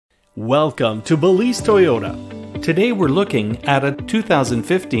Welcome to Balise Toyota. Today we're looking at a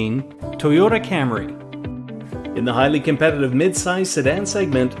 2015 Toyota Camry. In the highly competitive mid-size sedan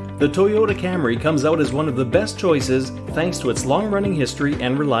segment, the Toyota Camry comes out as one of the best choices thanks to its long-running history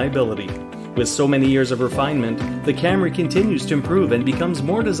and reliability. With so many years of refinement, the Camry continues to improve and becomes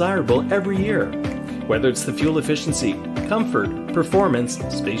more desirable every year. Whether it's the fuel efficiency, comfort, performance,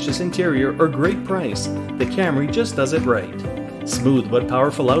 spacious interior, or great price, the Camry just does it right. Smooth but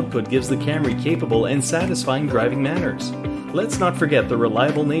powerful output gives the Camry capable and satisfying driving manners. Let's not forget the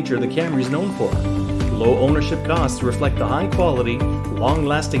reliable nature the Camry is known for. Low ownership costs reflect the high quality,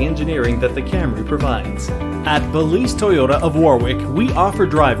 long-lasting engineering that the Camry provides. At Balise Toyota of Warwick, we offer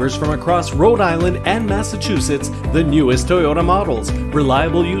drivers from across Rhode Island and Massachusetts the newest Toyota models,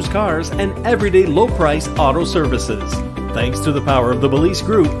 reliable used cars, and everyday low-price auto services. Thanks to the power of the Balise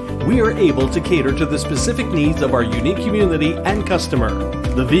Group, we are able to cater to the specific needs of our unique community and customer.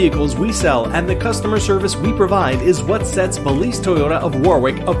 The vehicles we sell and the customer service we provide is what sets Balise Toyota of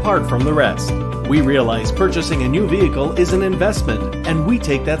Warwick apart from the rest. We realize purchasing a new vehicle is an investment, and we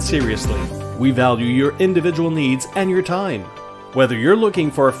take that seriously. We value your individual needs and your time. Whether you're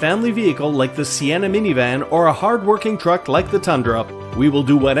looking for a family vehicle like the Sienna minivan or a hard-working truck like the Tundra, we will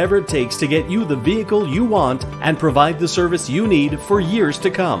do whatever it takes to get you the vehicle you want and provide the service you need for years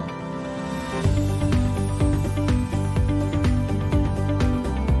to come.